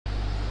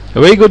A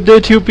very good day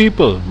to you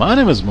people. My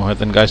name is Mohit,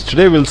 and guys,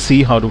 today we'll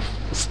see how to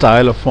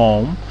style a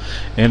form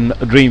in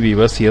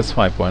Dreamweaver CS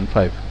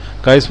 5.5.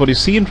 Guys, what you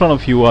see in front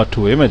of you are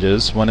two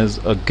images. One is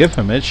a GIF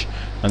image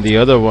and the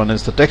other one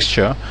is the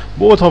texture.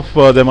 Both of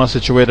them are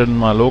situated in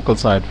my local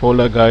site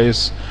folder,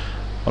 guys.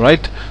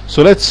 Alright,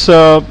 so let's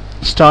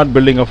start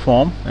building a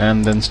form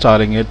and then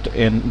styling it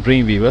in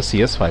Dreamweaver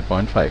CS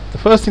 5.5. The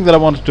first thing that I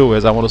want to do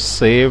is I want to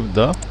save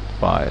the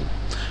file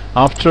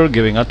after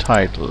giving a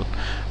title,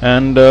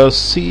 and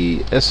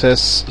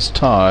CSS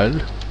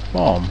styled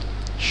form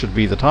should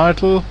be the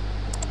title.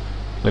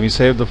 Let me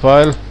save the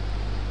file.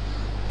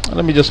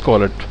 Let me just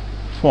call it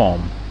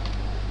form.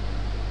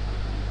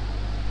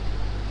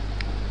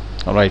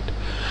 Alright,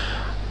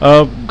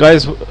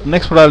 guys,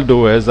 next what I'll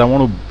do is I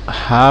want to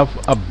have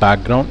a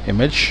background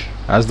image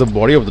as the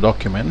body of the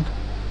document.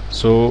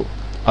 So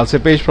I'll say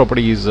page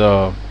properties.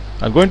 I'll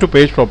go into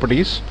page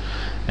properties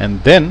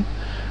and then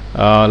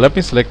let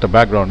me select a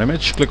background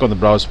image, click on the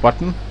browse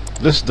button.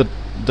 This is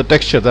the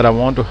texture that I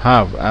want to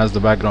have as the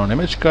background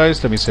image,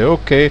 guys. Let me say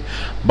OK.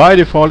 By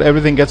default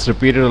everything gets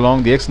repeated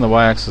along the X and the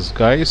Y axis,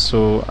 guys,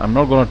 so I'm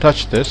not going to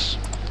touch this.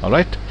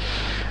 Alright,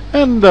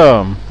 and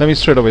let me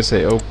straight away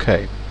say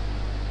OK.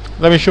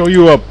 Let me show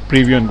you a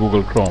preview in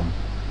Google Chrome.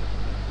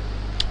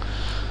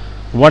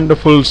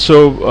 Wonderful.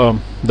 So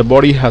the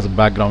body has a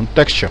background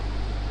texture.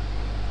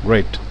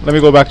 Great. Let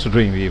me go back to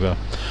Dreamweaver.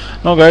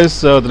 Now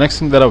guys, the next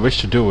thing that I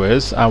wish to do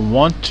is I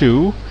want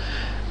to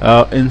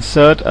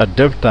insert a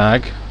div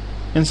tag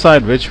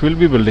inside which we'll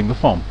be building the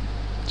form.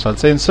 So I'll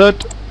say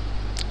insert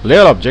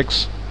layer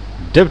objects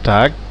div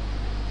tag.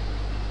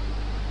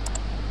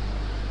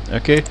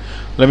 Okay,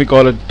 let me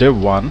call it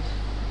div1.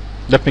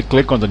 Let me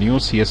click on the new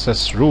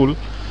CSS rule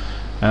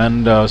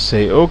and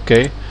say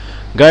OK.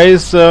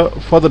 Guys,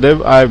 for the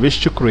div I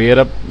wish to create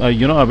a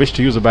I wish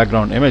to use a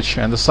background image,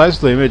 and the size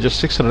of the image is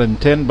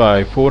 610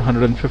 by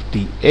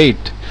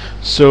 458.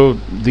 So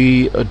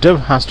the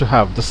div has to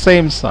have the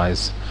same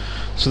size.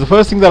 So the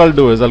first thing that I'll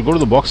do is I'll go to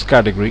the box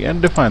category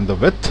and define the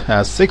width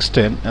as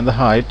 610 and the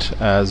height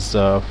as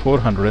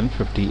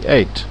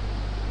 458.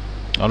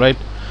 Alright,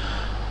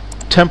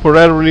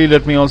 temporarily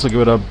let me also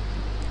give it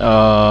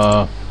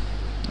a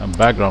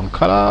background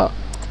color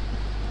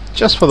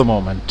just for the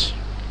moment.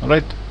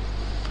 Alright,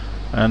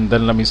 and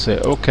then let me say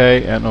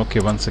OK and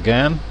OK once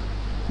again.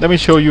 Let me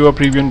show you a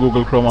preview in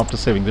Google Chrome after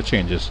saving the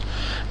changes.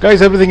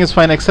 Guys, everything is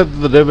fine except that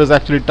the div is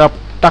actually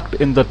tucked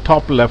in the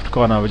top left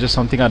corner, which is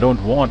something I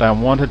don't want. I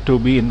want it to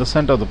be in the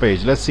center of the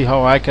page. Let's see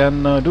how I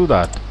can do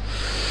that.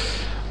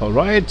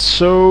 Alright,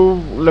 so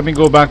let me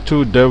go back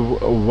to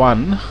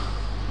div1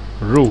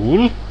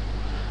 rule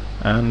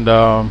and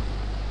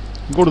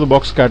go to the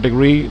box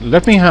category.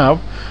 Let me have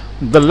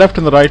the left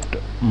and the right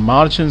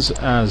margins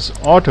as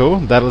auto.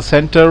 That will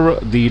center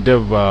the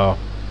div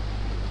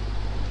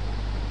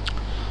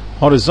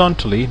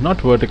horizontally, not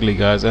vertically,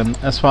 guys. And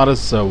as far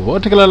as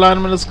vertical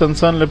alignment is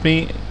concerned, let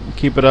me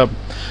keep it up,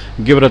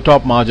 give it a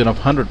top margin of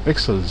 100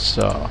 pixels.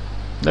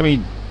 Let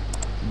me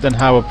then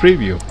have a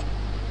preview.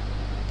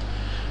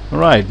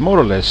 Right, more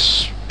or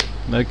less.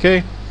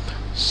 Okay,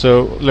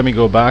 so let me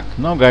go back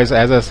now, guys.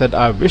 As I said,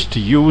 I wish to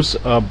use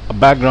a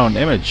background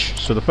image,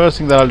 so the first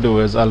thing that I'll do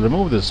is I'll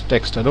remove this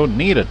text. I don't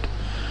need it.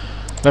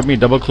 Let me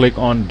double click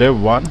on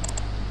div1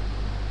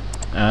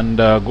 and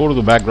go to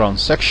the background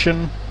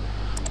section.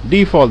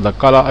 Default the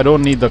color. I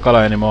don't need the color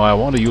anymore. I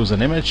want to use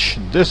an image.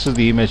 This is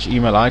the image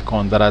email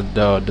icon that I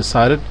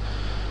decided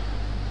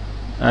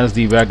as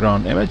the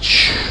background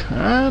image,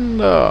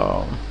 and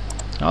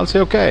I'll say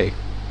OK.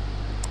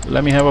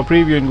 Let me have a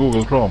preview in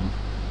Google Chrome.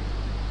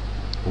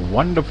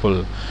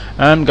 Wonderful.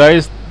 And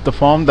guys, the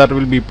form that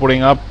we'll be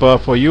putting up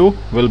for you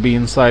will be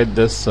inside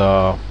this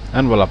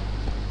envelope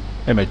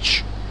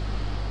image.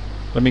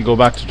 Let me go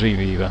back to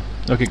Dreamweaver.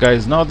 Okay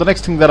guys, now the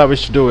next thing that I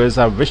wish to do is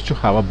I wish to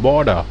have a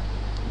border.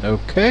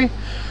 Okay,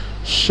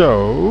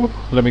 so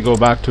let me go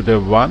back to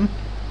div1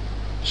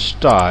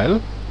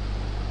 style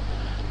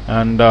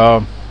and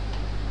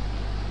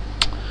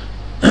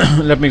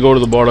let me go to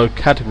the border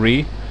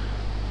category.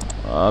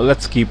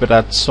 Let's keep it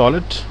at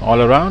solid all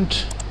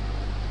around.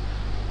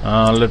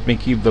 Let me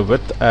keep the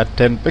width at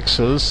 10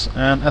 pixels,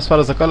 and as far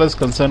as the color is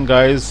concerned,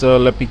 guys,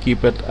 let me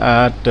keep it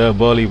at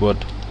burly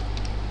wood.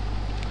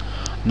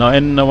 Now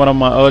in one of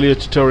my earlier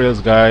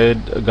tutorials,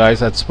 guys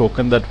had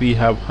spoken that we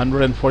have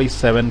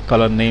 147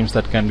 color names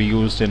that can be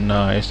used in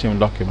HTML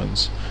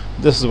documents.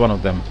 This is one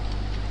of them.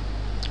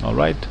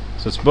 Alright,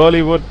 so it's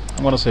burly wood.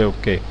 I'm gonna say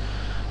OK.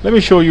 Let me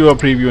show you a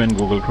preview in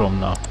Google Chrome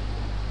now.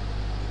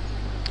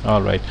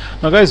 Alright,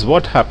 now guys,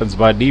 what happens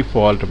by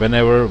default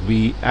whenever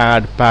we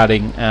add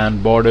padding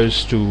and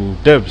borders to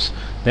divs?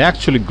 They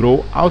actually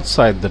grow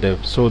outside the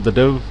div, so the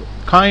div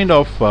kind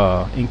of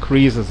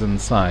increases in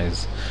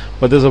size.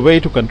 But there's a way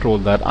to control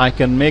that. I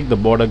can make the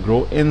border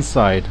grow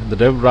inside the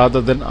div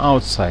rather than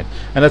outside,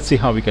 and let's see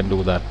how we can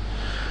do that.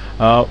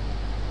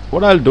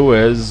 What I'll do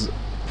is,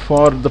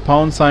 for the #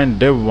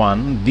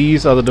 div1,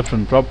 these are the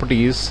different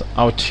properties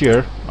out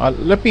here.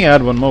 Let me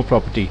add one more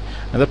property,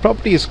 and the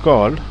property is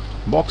called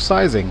box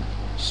sizing.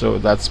 So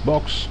that's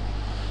box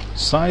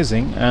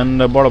sizing and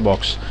border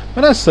box.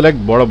 When I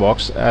select border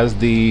box as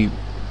the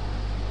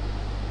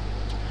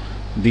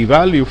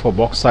value for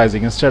box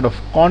sizing instead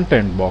of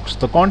content box,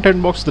 the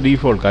content box is the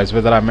default, guys,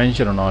 whether I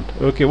mention or not.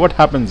 Okay, what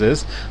happens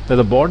is that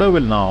the border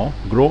will now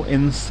grow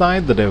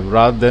inside the div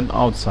rather than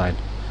outside.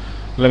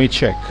 Let me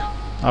check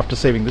after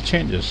saving the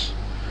changes.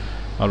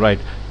 Alright,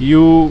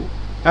 the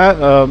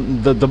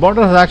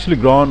border has actually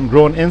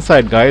grown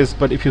inside, guys,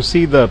 but if you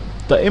see the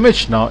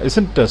image now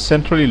isn't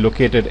centrally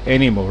located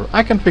anymore.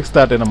 I can fix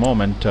that in a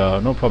moment,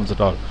 no problems at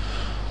all.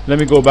 Let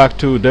me go back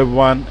to div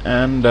 1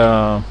 and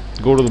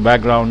go to the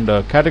background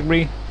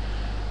category.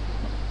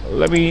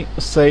 Let me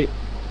say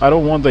I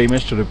don't want the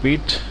image to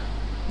repeat,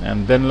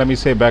 and then let me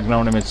say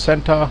background image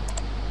center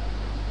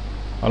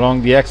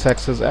along the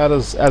x-axis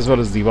as well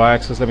as the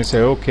y-axis. Let me say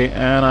OK,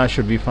 and I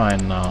should be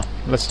fine now.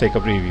 Let's take a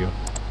preview.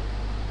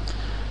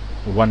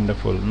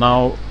 Wonderful.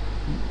 Now,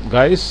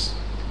 guys,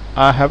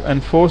 I have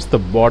enforced the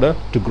border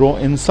to grow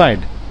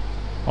inside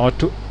or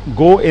to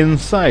go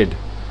inside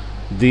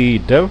the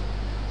div,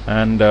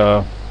 and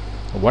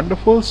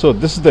wonderful. So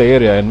this is the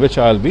area in which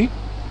I'll be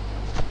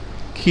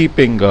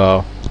keeping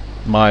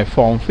my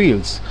form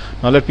fields.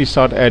 Now let me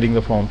start adding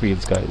the form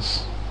fields,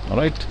 guys.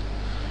 Alright,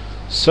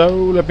 so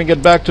let me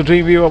get back to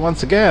Dreamweaver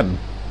once again.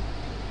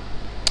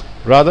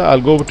 Rather,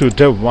 I'll go to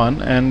div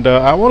 1 and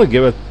I want to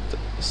give it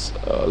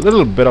a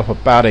little bit of a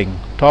padding,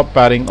 top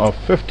padding of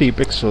 50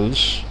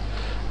 pixels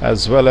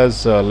as well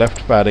as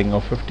left padding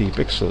of 50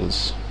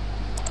 pixels.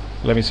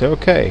 Let me say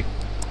OK.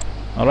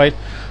 Alright,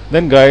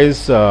 then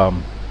guys,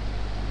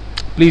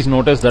 please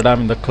notice that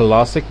I'm in the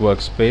classic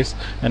workspace,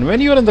 and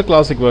when you are in the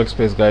classic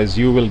workspace, guys,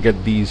 you will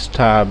get these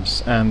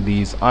tabs and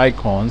these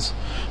icons.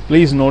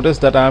 Please notice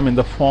that I'm in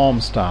the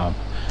forms tab,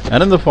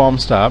 and in the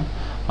forms tab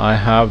I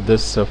have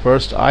this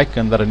first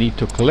icon that I need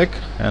to click,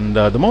 and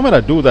the moment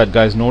I do that,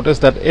 guys, notice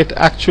that it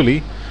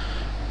actually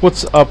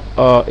puts up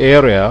an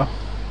area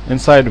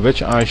inside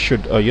which I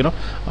should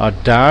a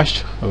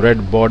dashed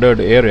red bordered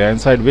area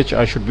inside which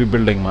I should be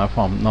building my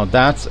form. Now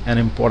that's an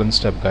important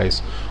step,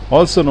 guys.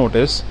 Also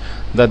notice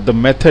that the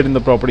method in the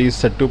property is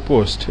set to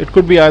post. It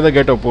could be either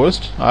get or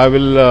post. I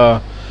will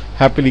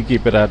happily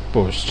keep it at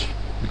post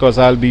because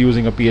I'll be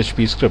using a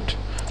PHP script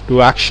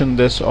to action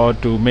this or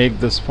to make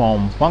this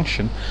form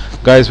function.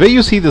 Guys, where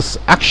you see this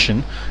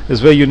action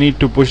is where you need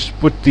to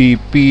put the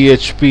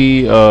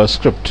PHP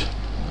script.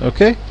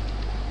 Okay,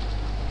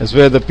 is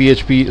where the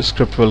PHP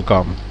script will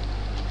come.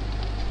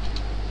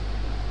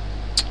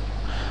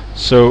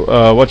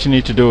 So what you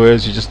need to do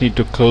is you just need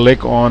to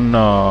click on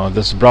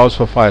this browse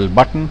for file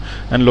button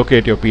and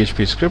locate your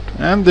PHP script,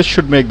 and this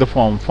should make the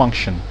form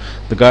function.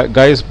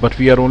 Guys, but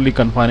we are only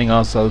confining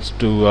ourselves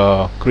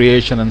to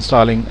creation,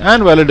 installing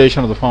and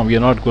validation of the form. We are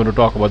not going to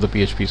talk about the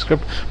PHP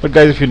script, but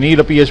guys, if you need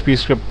a PHP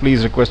script,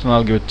 please request and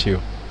I'll give it to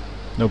you,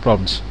 no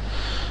problems.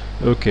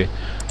 Okay,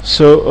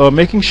 so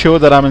making sure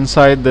that I'm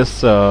inside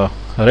this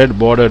red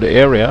bordered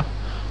area,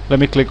 let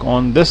me click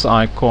on this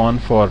icon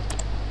for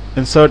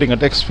inserting a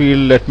text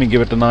field. Let me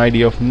give it an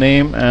ID of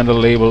name and a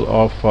label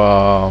of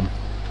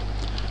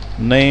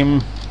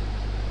name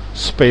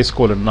space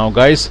colon. Now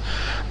guys,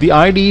 the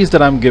IDs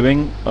that I'm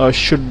giving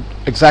should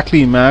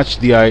exactly match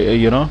the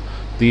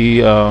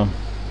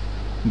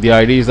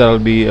IDs that'll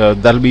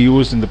be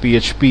used in the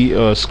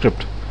PHP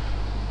script.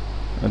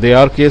 They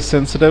are case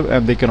sensitive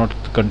and they cannot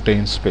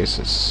contain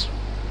spaces.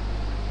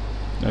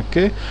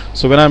 Okay,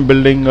 so when I'm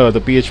building the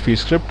PHP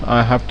script,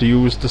 I have to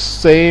use the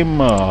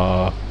same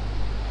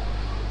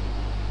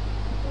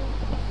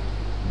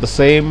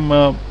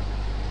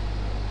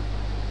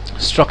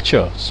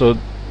structure, so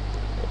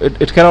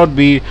it cannot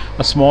be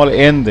a small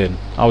n then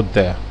out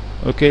there.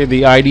 Okay,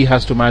 the ID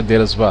has to match there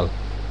as well.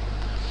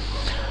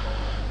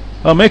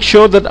 Make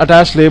sure that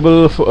attached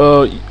label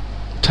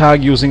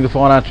tag using the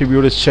font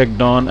attribute is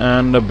checked on,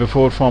 and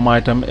before form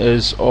item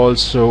is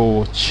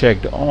also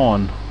checked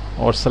on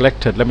or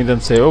selected. Let me then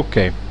say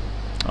OK.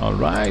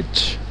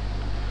 Alright,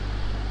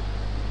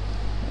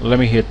 let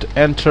me hit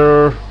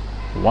enter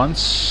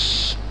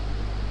once.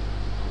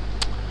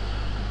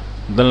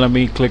 Then let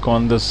me click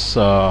on this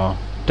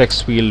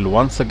text field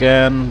once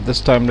again. This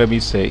time let me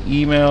say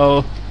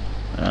email,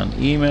 and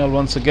email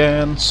once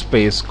again,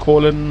 space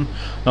colon.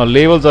 Now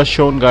labels are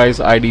shown, guys,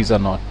 IDs are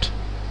not.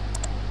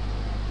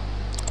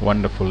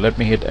 Wonderful. Let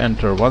me hit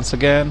enter once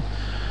again,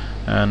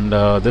 and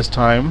this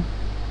time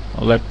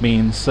let me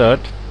insert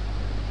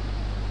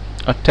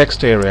a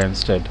text area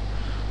instead.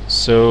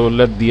 So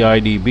let the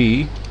ID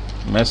be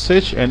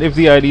message, and if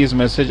the ID is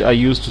message, I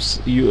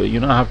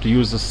have to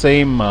use the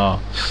same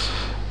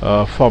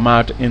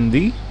format in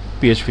the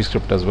PHP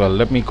script as well.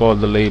 Let me call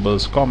the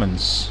labels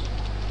comments,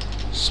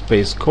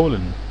 space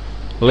colon.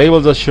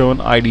 Labels are shown,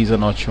 IDs are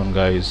not shown,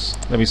 guys.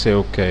 Let me say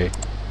OK.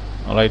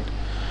 Alright,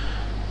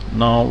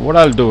 now what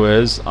I'll do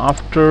is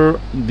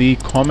after the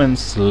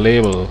comments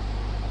label,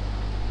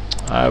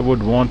 I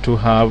would want to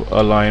have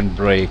a line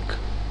break.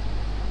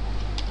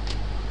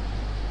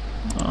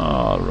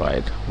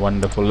 Alright,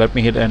 wonderful. Let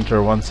me hit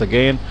enter once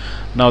again.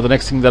 Now the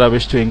next thing that I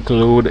wish to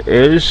include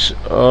is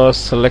a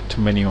select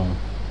menu.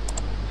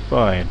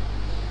 Fine.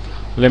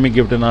 Let me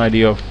give it an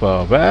ID of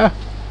where,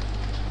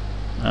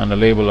 and a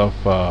label of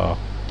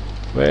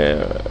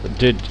where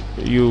did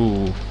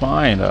you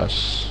find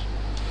us.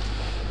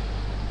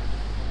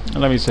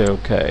 And let me say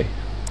OK.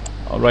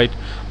 Alright,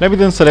 let me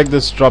then select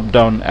this drop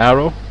down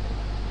arrow,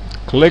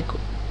 click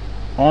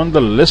on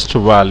the list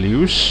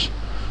values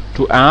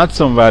to add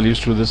some values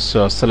to this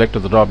select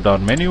of the drop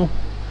down menu.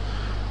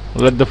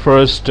 Let the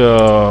first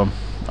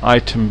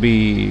item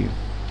be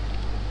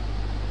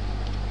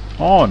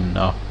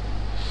on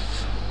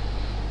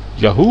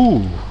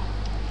Yahoo.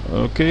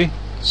 Okay,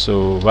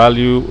 so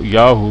value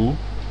Yahoo.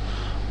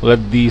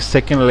 Let the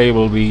second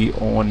label be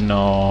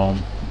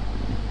on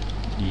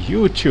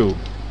YouTube,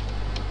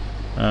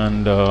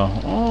 and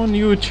on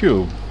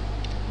YouTube.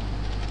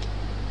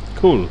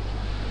 Cool.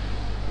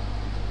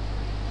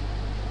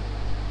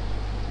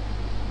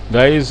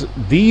 Guys,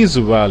 these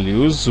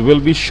values will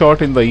be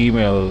shot in the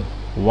email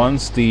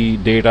once the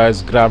data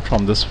is grabbed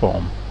from this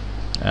form,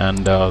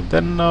 and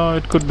then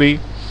it could be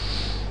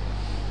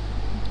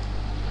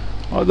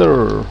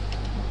other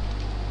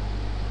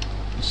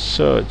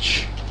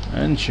search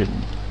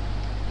engine,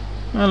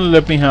 and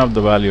let me have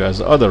the value as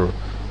other,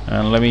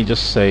 and let me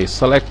just say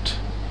select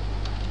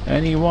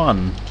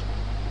anyone,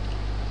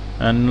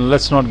 and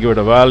let's not give it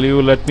a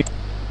value.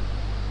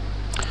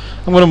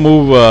 I'm going to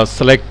move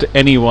select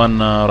anyone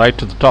right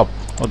to the top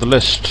of the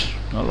list.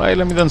 Alright,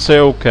 let me then say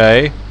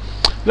OK.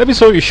 Let me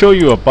show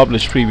you a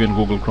published preview in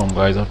Google Chrome,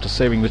 guys. After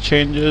saving the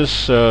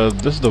changes,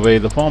 this is the way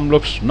the form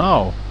looks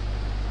now.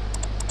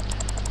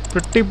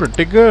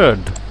 Pretty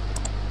good.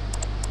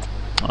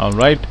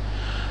 Alright,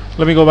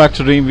 let me go back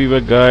to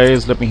Dreamweaver,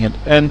 guys. Let me hit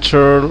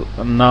enter.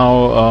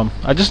 Now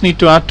I just need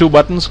to add two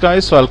buttons,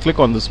 guys, so I'll click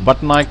on this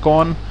button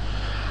icon.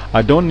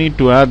 I don't need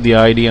to add the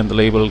ID and the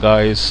label,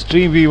 guys.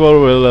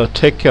 Dreamweaver will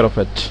take care of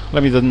it.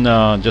 Let me then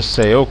just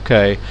say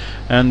OK,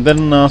 and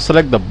then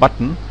select the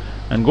button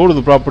and go to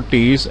the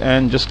properties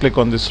and just click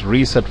on this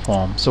reset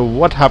form. So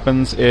what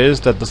happens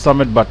is that the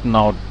submit button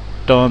now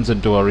turns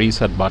into a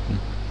reset button.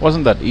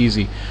 Wasn't that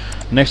easy?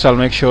 Next, I'll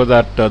make sure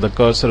that the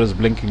cursor is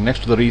blinking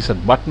next to the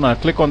reset button. I'll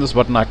click on this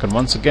button icon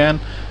once again,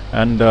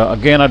 and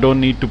again I don't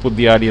need to put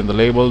the ID and the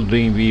label.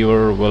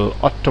 Dreamweaver will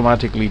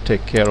automatically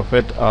take care of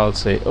it. I'll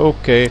say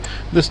OK.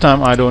 This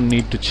time I don't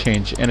need to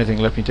change anything.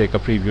 Let me take a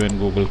preview in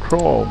Google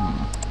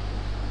Chrome.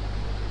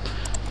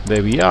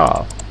 There we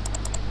are.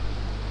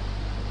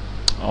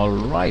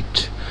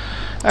 Alright,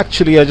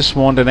 actually I just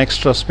want an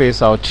extra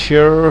space out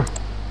here.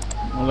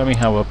 Let me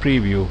have a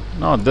preview.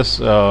 Now this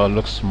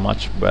looks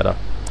much better.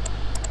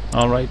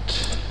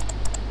 Alright,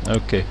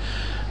 okay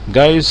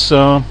guys,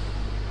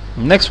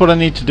 next what I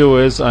need to do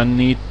is I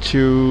need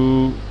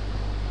to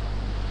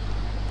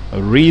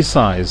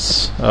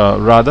resize,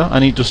 rather I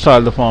need to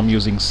style the form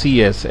using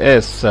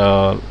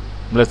CSS.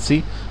 Let's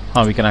see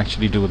how we can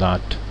actually do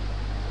that.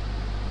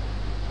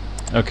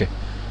 Okay,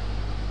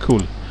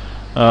 cool.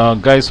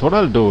 Guys, what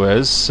I'll do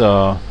is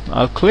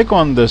I'll click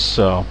on this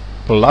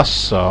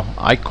plus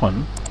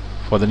icon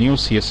for the new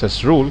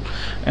CSS rule,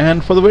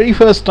 and for the very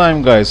first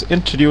time, guys,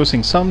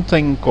 introducing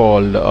something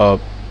called a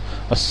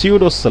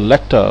pseudo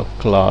selector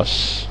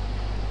class,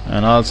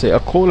 and I'll say a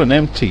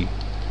 :empty.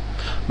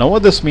 Now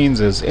what this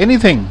means is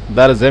anything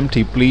that is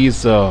empty,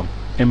 please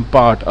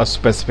impart a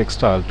specific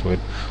style to it.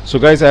 So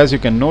guys, as you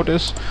can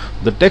notice,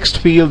 the text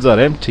fields are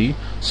empty,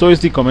 so is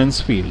the comments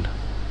field.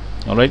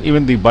 Alright,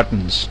 even the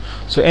buttons.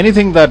 So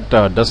anything that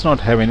does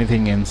not have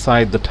anything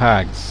inside the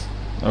tags.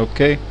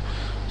 Okay,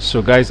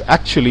 so guys,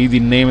 actually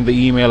the name and the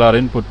email are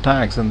input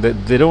tags, and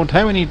they don't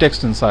have any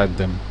text inside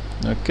them.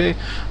 Okay,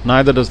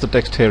 neither does the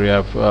text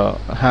area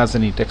has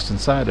any text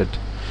inside it.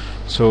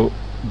 So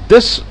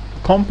this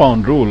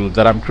compound rule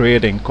that I'm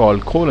creating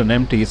called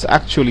 :empty is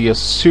actually a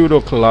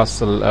pseudo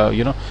class.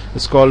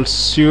 It's called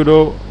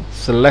pseudo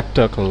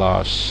selector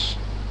class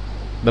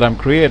that I'm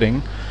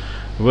creating.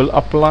 Will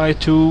apply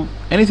to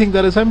anything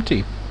that is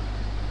empty.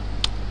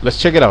 Let's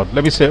check it out.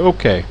 Let me say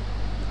OK.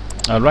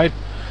 Alright,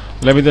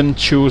 let me then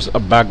choose a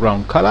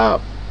background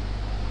color.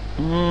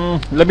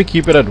 Let me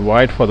keep it at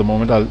white for the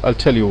moment. I'll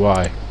tell you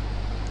why,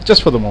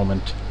 just for the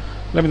moment.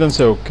 Let me then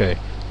say OK.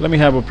 Let me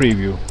have a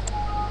preview.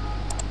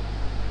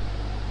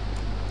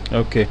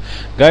 Okay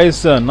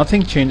guys,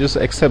 nothing changes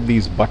except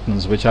these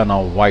buttons, which are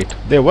now white.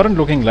 They weren't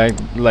looking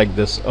like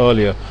this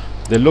earlier.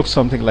 They look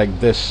something like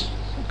this,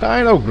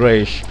 kind of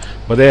grayish,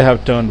 but they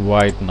have turned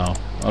white now.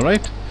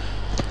 Alright,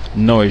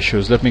 no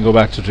issues. Let me go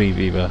back to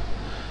Dreamweaver.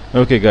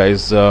 Okay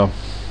guys, now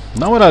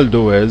what I'll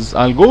do is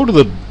I'll go to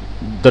the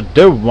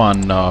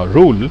div1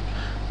 rule,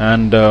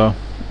 and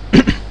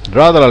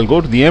rather I'll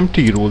go to the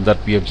empty rule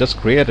that we have just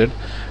created.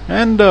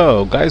 And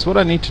guys, what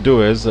I need to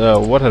do is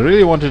what I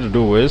really wanted to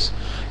do is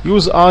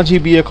use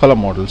Rgb Color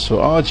Model. So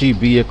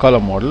Rgb Color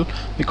Model,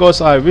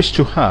 because I wish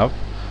to have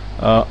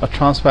a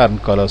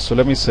transparent color. So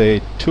let me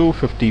say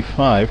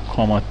 255,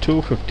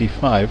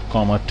 255,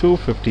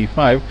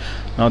 255.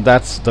 Now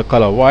that's the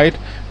color white,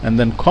 and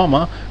then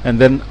comma, and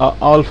then a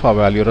alpha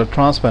value or a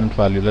transparent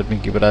value. Let me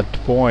give it at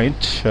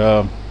point.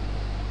 Let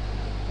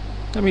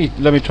me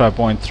try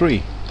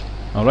 0.3.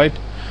 All right.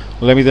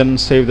 Let me then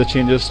save the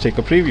changes, take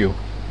a preview.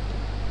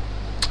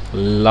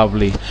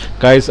 Lovely.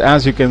 Guys,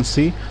 as you can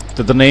see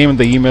that the name and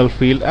the email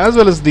field as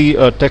well as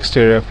the text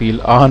area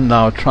field are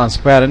now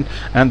transparent,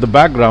 and the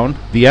background,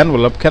 the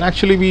envelope, can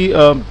actually be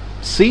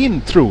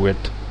seen through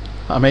it.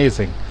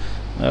 Amazing.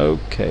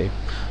 Okay,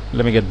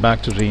 let me get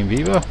back to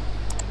Dreamweaver.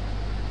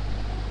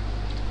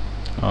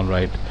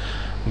 Alright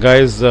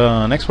guys,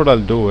 next what I'll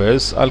do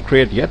is I'll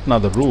create yet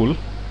another rule,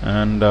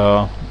 and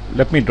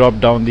let me drop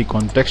down the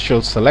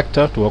contextual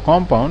selector to a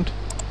compound.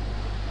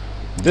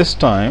 This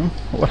time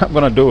what I'm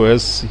gonna do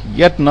is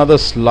yet another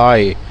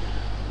sly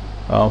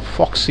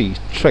foxy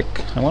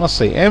trick. I want to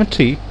say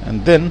empty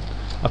and then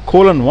a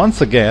colon.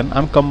 Once again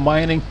I'm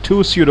combining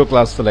two pseudo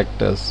class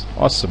selectors.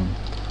 Awesome.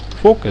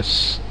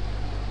 Focus.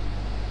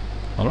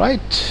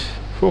 Alright,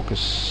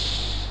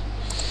 focus,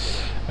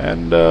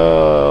 and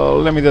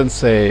let me then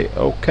say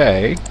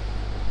okay,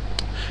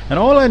 and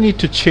all I need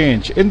to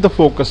change in the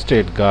focus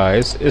state,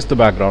 guys, is the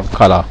background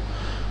color.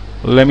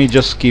 Let me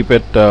just keep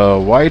it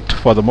white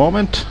for the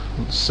moment.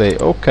 Say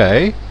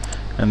okay,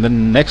 and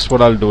then next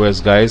what I'll do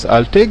is, guys,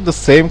 I'll take the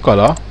same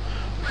color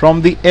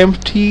from the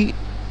empty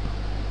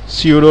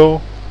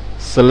pseudo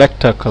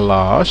selector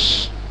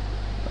class.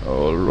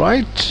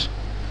 Alright,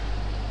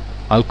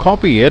 I'll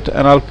copy it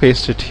and I'll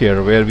paste it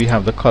here where we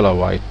have the color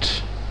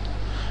white,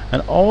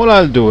 and all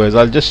I'll do is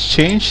I'll just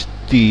change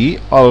the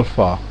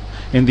alpha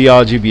in the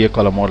Rgb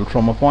color model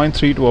from a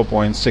 0.3 to a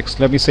 0.6.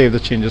 Let me save the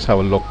changes, have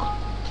a look.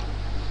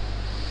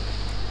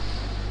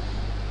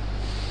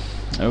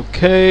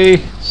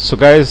 Okay, so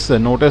guys,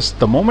 notice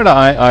the moment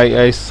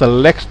I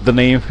select the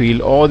name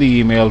field or the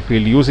email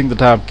field using the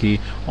tab key,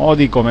 or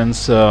the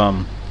comments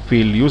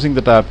field using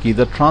the tab key,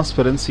 the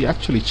transparency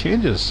actually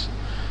changes.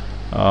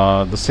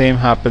 The same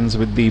happens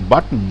with the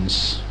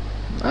buttons.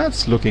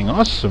 That's looking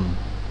awesome.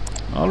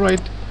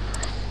 Alright.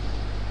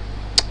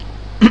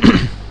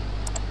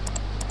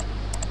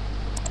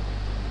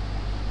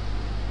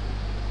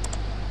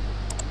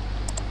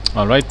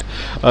 Alright,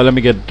 let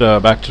me get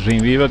back to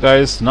Dreamweaver,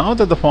 guys. Now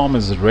that the form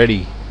is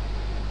ready,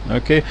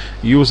 okay,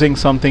 using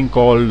something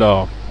called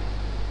a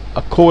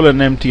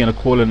colon empty and a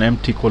colon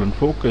empty colon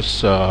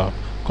focus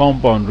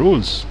compound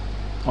rules.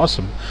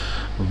 Awesome.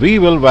 We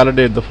will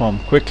validate the form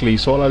quickly.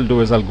 So all I'll do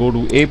is I'll go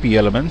to AP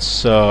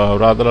elements,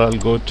 rather I'll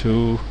go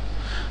to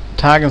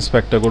tag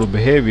inspector, go to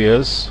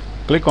behaviors,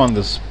 click on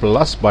this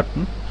plus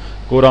button,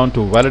 go down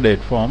to validate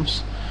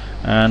forms,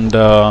 and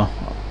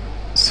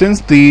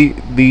since the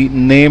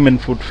name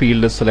input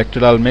field is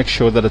selected, I'll make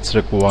sure that it's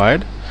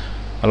required.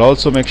 I'll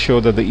also make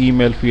sure that the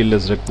email field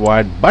is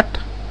required, but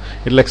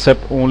it'll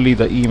accept only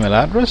the email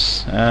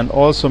address, and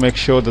also make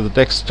sure that the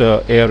text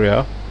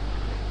area,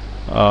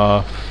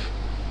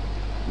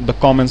 the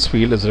comments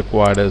field, is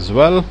required as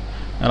well.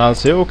 And I'll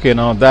say okay,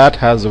 now that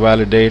has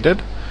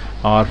validated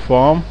our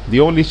form.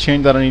 The only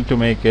change that I need to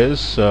make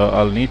is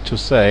I'll need to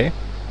say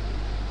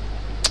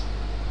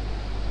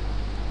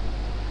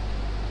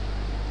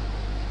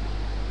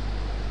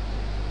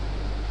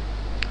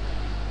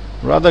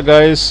rather,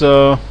 guys,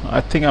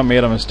 I think I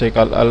made a mistake.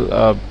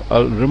 I'll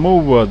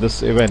remove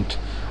this event.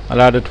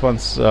 I'll add it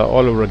once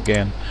all over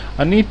again.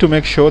 I need to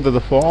make sure that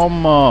the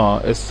form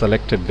is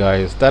selected,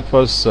 guys. That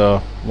was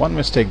one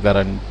mistake that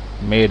I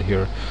made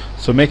here.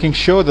 So making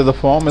sure that the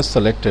form is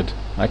selected,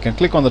 I can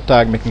click on the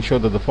tag making sure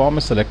that the form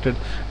is selected,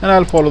 and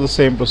I'll follow the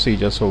same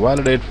procedure. So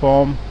validate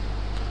form,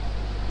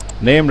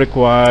 name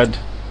required,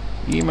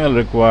 email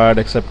required,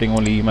 accepting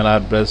only email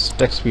address,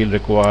 text field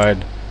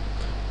required,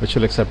 which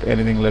will accept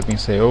anything. Let me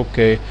say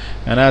okay,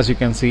 and as you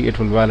can see, it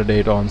will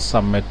validate on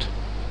submit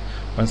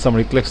when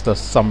somebody clicks the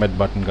submit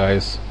button,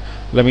 guys.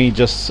 Let me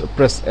just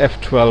press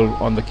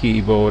F12 on the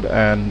keyboard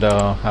and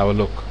have a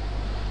look.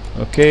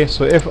 Okay,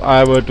 so if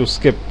I were to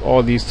skip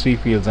all these three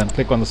fields and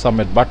click on the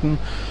submit button,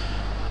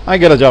 I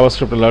get a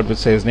JavaScript alert which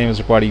says name is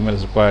required, email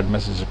is required,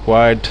 message is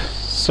required.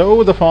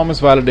 So the form is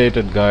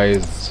validated,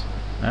 guys.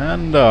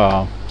 And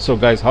so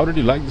guys, how did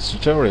you like this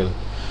tutorial?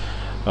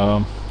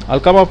 I'll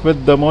come up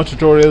with the more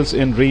tutorials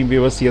in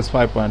Dreamweaver CS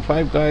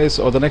 5.5, guys,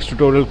 or the next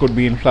tutorial could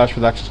be in Flash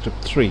with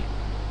ActionScript 3.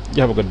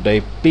 You have a good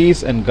day.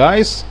 Peace. And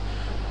guys,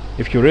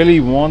 if you really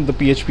want the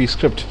PHP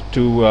script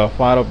to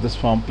fire up this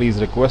form, please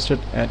request it.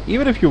 And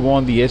even if you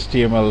want the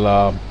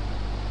HTML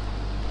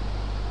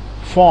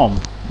form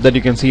that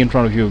you can see in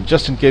front of you,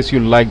 just in case you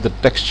like the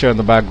texture in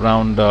the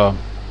background,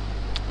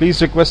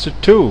 please request it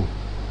too.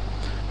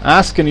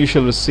 Ask and you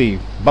shall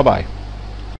receive. Bye bye.